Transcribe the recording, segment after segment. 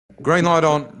Green light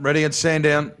on. Ready at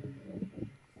Sandown.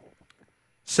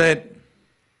 Set.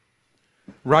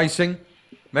 Racing.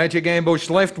 Magic Ambush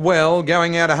left well,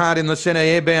 going out hard in the centre.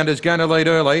 Airbound is going to lead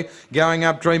early. Going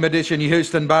up Dream Edition,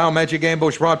 Houston Bale. Magic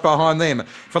Ambush right behind them.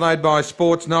 Followed by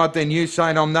Sports Night, then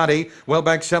Usain I'm Nutty. Well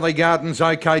back Sally Gardens,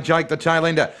 OK Jake the tail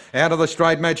ender. Out of the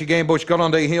straight, Magic Ambush got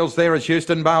onto heels there as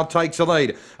Houston Bale takes the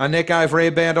lead. A neck over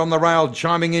Airbound on the rail,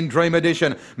 chiming in Dream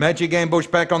Edition. Magic Ambush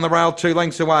back on the rail, 2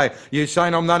 lengths away.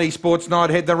 Usain I'm Nutty, Sports Night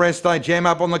head the rest. They jam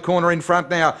up on the corner in front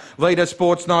now. Leader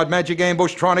Sports Night, Magic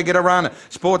Ambush trying to get a run.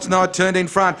 Sports Night turned in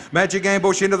front. Magic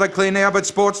Ambush into the clear now, but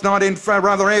Sports Night in front,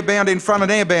 rather Airbound in front,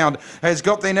 and Airbound has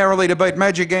got there narrowly to beat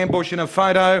Magic Ambush in a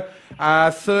photo.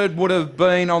 Third would have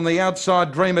been on the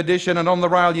outside Dream Edition, and on the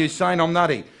rail Usain I'm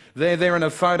Nutty. They're there in a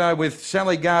photo with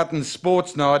Sally Garton's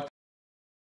Sports Night.